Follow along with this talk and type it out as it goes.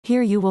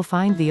Here you will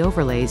find the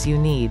overlays you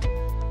need.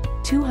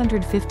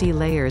 250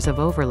 layers of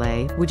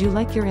overlay. Would you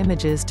like your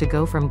images to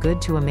go from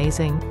good to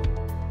amazing?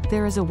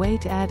 There is a way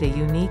to add a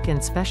unique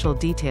and special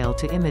detail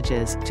to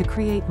images, to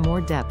create more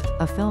depth,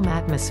 a film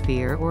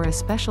atmosphere or a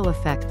special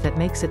effect that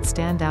makes it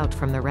stand out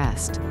from the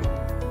rest.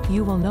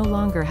 You will no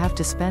longer have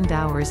to spend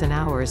hours and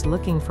hours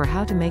looking for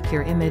how to make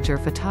your image or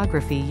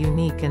photography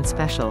unique and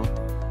special.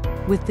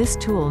 With this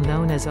tool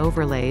known as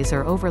overlays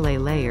or overlay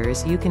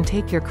layers, you can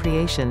take your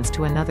creations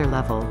to another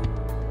level.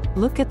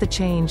 Look at the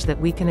change that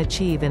we can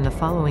achieve in the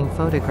following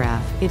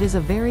photograph. It is a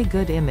very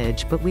good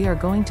image, but we are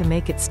going to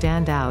make it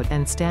stand out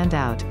and stand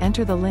out.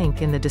 Enter the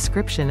link in the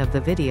description of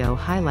the video.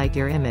 Highlight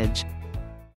your image.